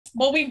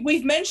Well,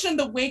 we've mentioned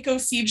the Waco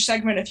siege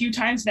segment a few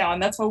times now,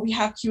 and that's what we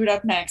have queued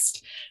up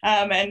next.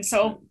 And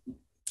so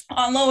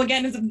Onlo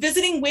again is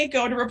visiting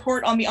Waco to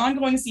report on the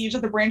ongoing siege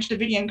of the Branch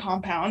Davidian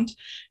compound.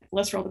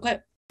 Let's roll the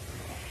clip.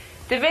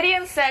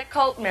 Davidian sect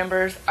cult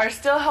members are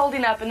still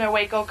holding up in their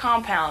Waco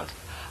compound.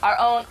 Our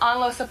own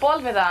Onlo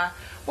Sepulveda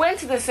went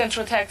to the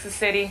central Texas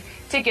city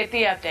to get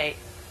the update.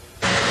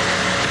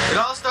 It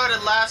all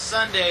started last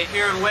Sunday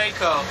here in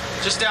Waco,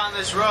 just down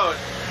this road,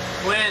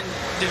 when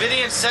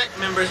Davidian sect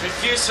members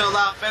refused to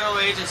allow federal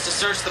agents to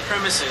search the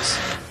premises.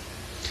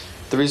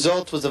 The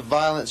result was a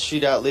violent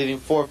shootout leaving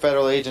 4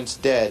 federal agents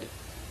dead.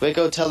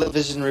 Waco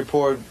television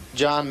reporter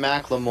John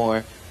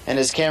McLemore and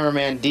his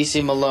cameraman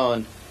DC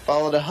Malone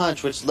followed a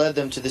hunch which led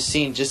them to the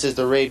scene just as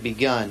the raid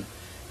begun.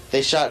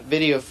 They shot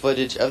video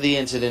footage of the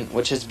incident,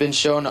 which has been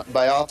shown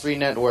by all 3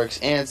 networks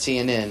and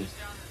CNN.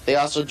 They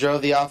also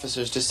drove the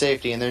officers to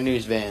safety in their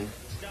news van.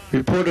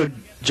 Reporter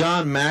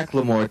John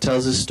McLemore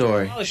tells his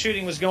story. While the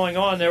shooting was going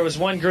on, there was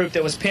one group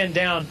that was pinned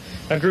down,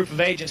 a group of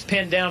agents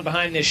pinned down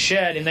behind this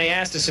shed, and they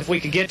asked us if we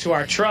could get to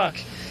our truck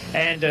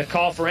and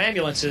call for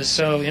ambulances.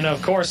 So,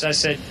 of course, I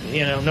said,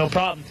 no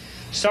problem.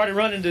 Started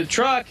running to the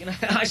truck, and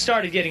I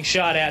started getting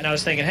shot at, and I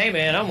was thinking, hey,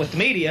 man, I'm with the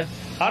media.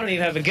 I don't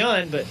even have a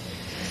gun, but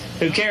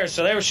who cares?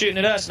 So they were shooting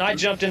at us, and I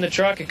jumped in the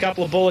truck. A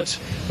couple of bullets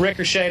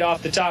ricocheted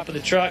off the top of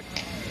the truck.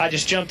 I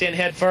just jumped in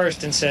head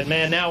first and said,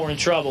 man, now we're in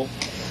trouble.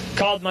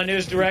 Called my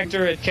news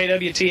director at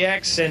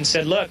KWTX and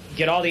said, look,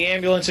 get all the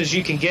ambulances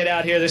you can get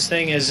out here. This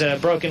thing is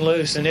broken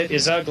loose, and it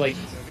is ugly.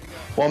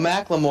 While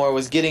McLemore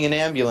was getting an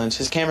ambulance,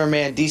 his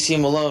cameraman DC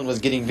Malone was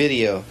getting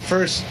video.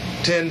 First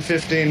 10,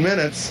 15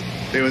 minutes,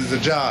 it was the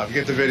job.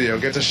 Get the video,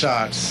 get the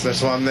shots.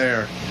 That's why I'm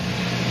there.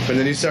 But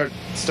then you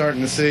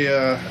starting to see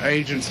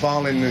agents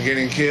falling and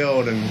getting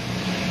killed, and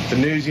the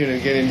news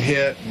unit getting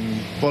hit, and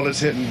bullets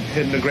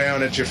hitting the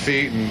ground at your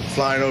feet and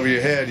flying over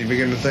your head. You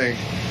begin to think,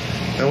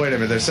 now wait a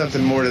minute, there's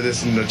something more to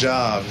this than the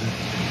job.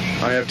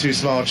 I have 2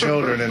 small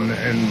children,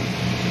 and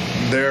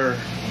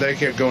they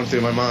kept going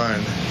through my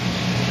mind.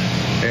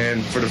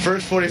 And for the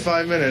first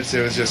 45 minutes,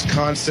 it was just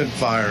constant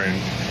firing.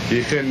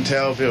 You couldn't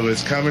tell if it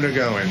was coming or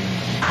going.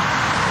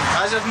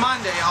 As of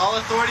Monday, all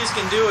authorities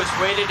can do is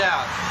wait it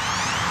out.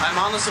 I'm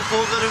Onlo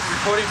Sepulveda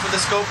reporting for the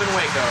Scope in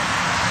Waco.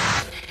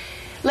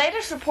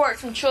 Latest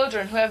reports from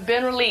children who have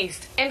been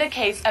released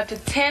indicates up to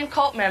 10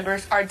 cult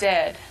members are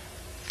dead.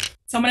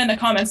 Someone in the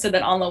comments said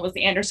that Onlo was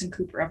the Anderson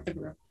Cooper of the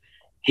group.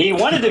 He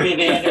wanted to be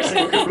the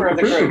Anderson Cooper of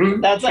the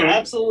group. That's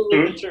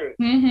absolutely the truth.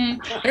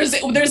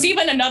 Mm-hmm. There's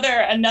even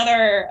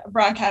another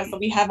broadcast that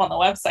we have on the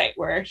website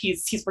where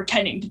he's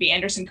pretending to be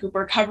Anderson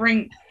Cooper,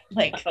 covering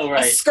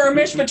a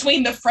skirmish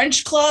between the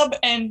French Club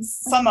and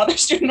some other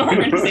student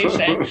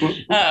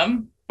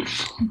organization.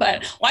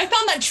 But I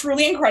found that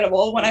truly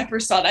incredible when I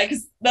first saw that,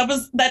 because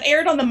that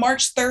aired on the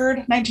March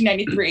 3rd,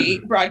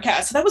 1993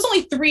 broadcast. So that was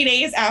only 3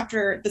 days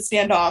after the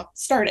standoff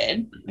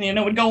started. And,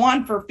 it would go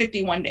on for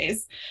 51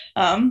 days.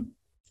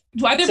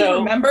 Do either of you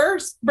remember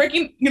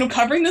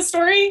covering this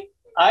story?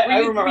 I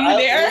remember.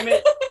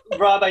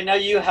 Rob, I know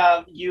you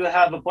have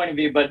a point of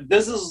view, but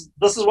this is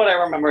what I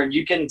remember, and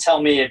you can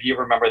tell me if you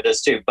remember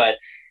this too. But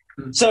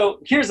so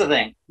here's the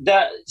thing: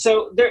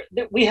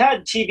 we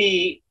had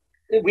TV.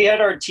 We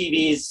had our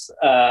TVs,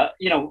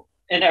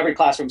 in every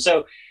classroom.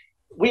 So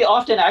we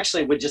often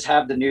actually would just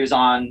have the news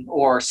on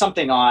or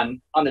something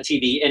on the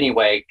TV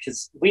anyway,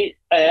 because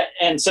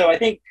and so I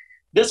think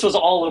this was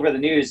all over the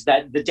news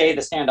that the day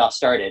the standoff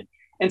started.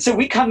 And so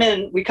we come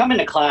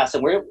into class,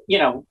 and we're,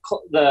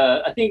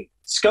 I think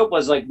Scope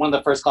was like one of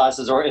the first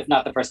classes, or if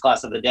not the first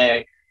class of the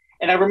day.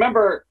 And I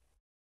remember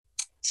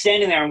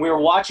standing there, and we were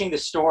watching the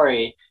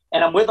story,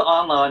 and I'm with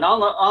Onlo, and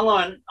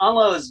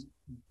Onlo is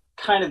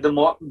kind of the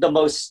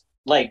most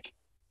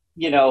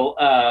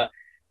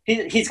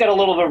he's got a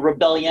little bit of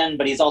rebellion,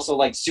 but he's also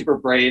like super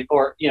brave,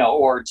 or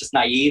just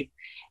naive.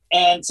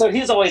 And so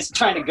he's always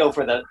trying to go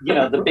for the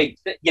big,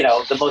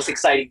 the most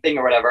exciting thing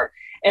or whatever.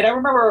 And I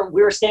remember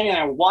we were standing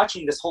there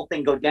watching this whole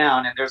thing go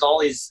down, and there's all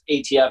these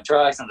ATF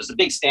trucks, and there's a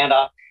big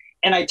standoff.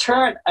 And I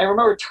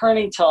remember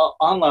turning to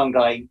Onlo and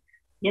going,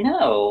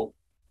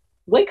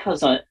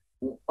 Waco's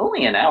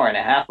only an hour and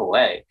a half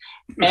away.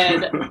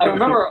 And I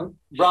remember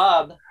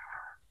Rob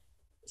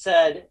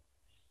said,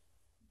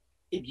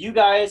 if you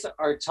guys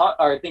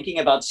are thinking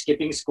about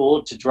skipping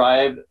school to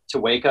drive to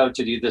Waco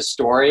to do this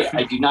story,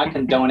 I do not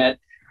condone it.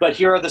 But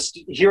here are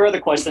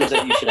the questions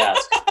that you should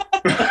ask.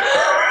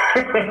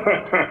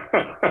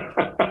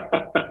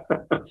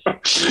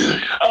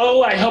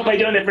 Oh, I hope I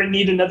don't ever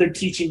need another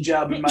teaching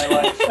job in my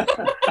life.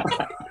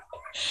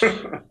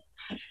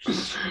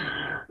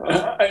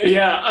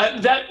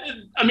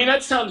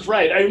 That sounds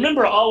right. I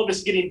remember all of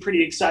us getting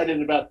pretty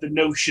excited about the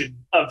notion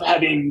of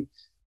having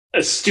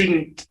a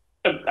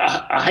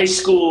high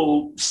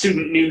school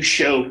student news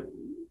show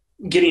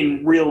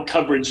getting real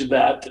coverage of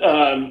that.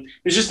 It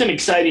was just an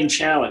exciting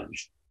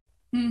challenge.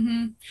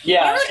 Mm-hmm.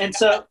 Yeah, and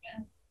so...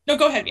 No,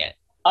 go ahead, Viet.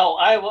 Oh,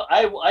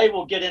 I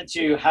will get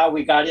into how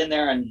we got in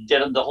there and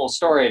did the whole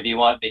story if you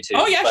want me to.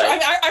 Oh yeah, sure.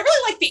 I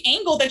really like the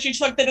angle that you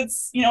took. That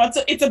it's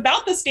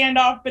about the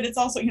standoff, but it's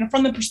also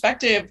from the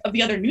perspective of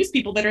the other news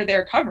people that are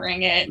there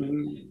covering it.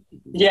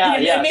 Yeah,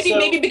 yeah.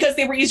 Maybe because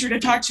they were easier to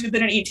talk to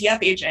than an ATF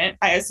agent,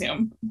 I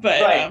assume.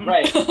 But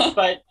right.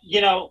 But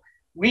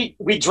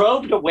we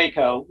drove to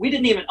Waco. We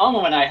didn't even, Alma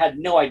and I had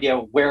no idea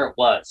where it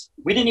was.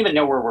 We didn't even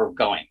know where we were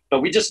going,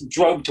 but we just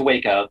drove to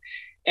Waco,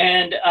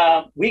 and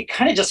we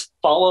kind of just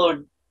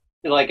followed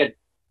like a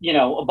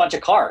bunch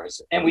of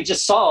cars, and we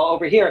just saw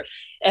over here,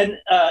 and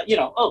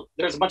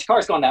there's a bunch of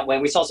cars going that way.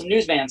 And we saw some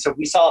news vans, so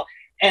we saw,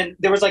 and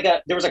there was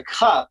a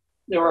cop,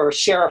 or a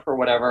sheriff or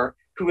whatever,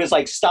 who was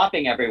like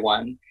stopping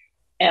everyone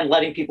and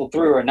letting people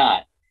through or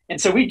not. And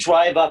so we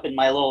drive up in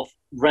my little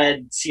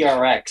red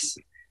CRX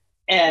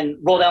and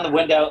roll down the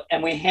window,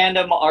 and we hand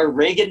him our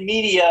Reagan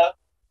Media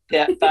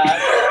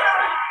badge.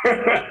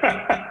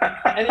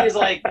 And he's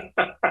like,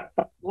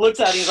 looks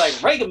at it, he's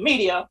like, Reagan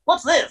Media,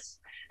 what's this?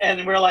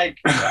 And we're like,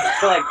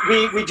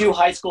 we do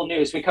high school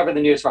news. We cover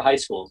the news for high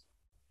schools.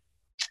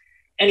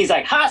 And he's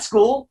like, high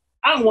school?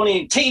 I don't want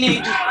any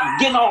teenagers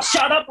getting all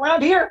shot up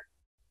around here.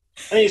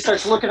 And then he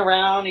starts looking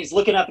around. He's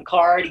looking at the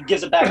car, and he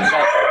gives it back.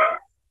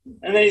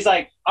 And then he's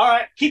like, all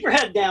right, keep your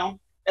head down.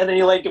 And then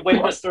he waved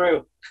us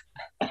through.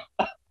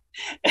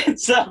 And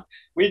so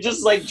we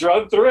just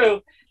drove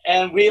through,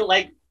 and we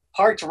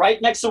parked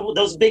right next to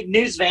those big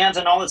news vans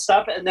and all this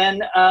stuff. And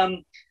then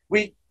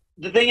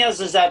the thing is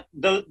that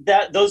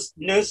those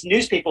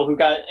news people who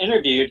got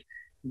interviewed,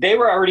 they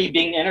were already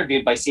being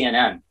interviewed by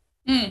CNN.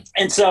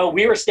 And so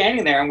we were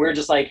standing there, and we were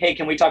just like, hey,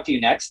 can we talk to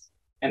you next?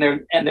 And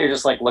they're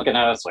just looking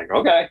at us like,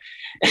 okay.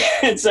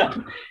 and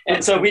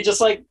so we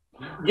just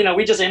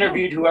we just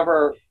interviewed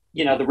whoever,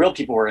 the real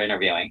people were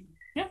interviewing.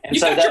 Yeah. And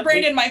you got your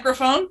Brandon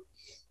microphone.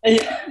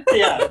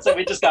 Yeah. So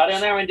we just got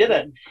in there and did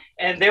it.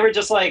 And they were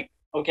just like,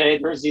 okay,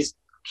 there's these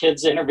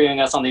kids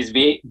interviewing us on these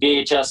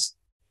VHS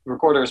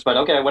recorders, but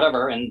okay,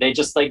 whatever. And they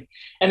just and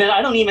then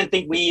I don't even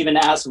think we even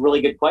asked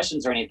really good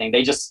questions or anything.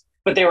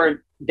 But they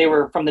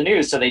were from the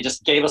news, so they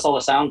just gave us all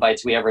the sound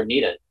bites we ever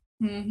needed.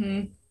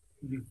 Mm-hmm.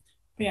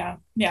 Yeah.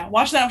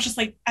 Watching that, I was just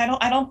like,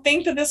 I don't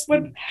think that this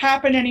would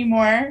happen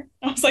anymore.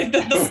 I was like,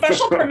 the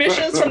special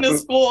permissions from the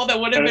school that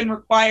would have been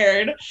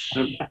required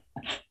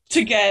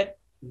to get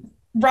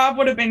Rob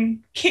would have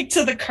been kicked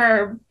to the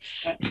curb.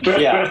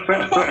 Yeah.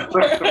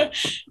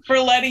 for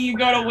letting you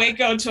go to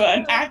Waco to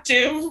an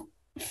active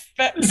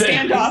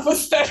standoff with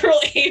federal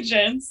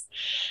agents.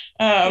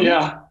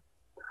 Yeah.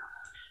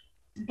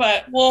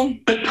 But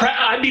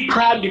I'd be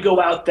proud to go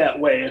out that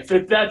way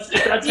if that's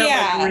how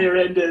my career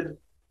ended.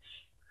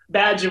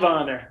 Badge of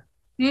honor.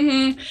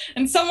 Mm-hmm.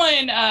 And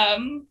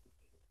someone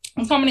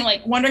was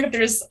commenting wondering if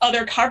there's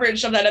other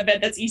coverage of that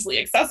event that's easily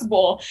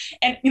accessible.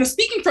 And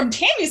speaking from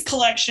Tammy's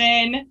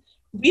collection,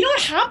 we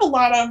don't have a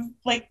lot of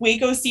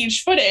Waco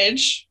siege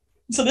footage.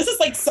 So this is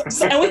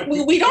and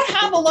we don't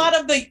have a lot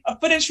of the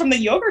footage from the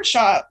yogurt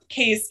shop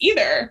case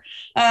either.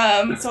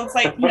 So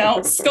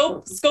it's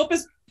scope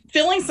is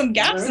filling some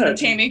gaps in the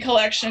Tammy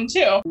collection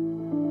too.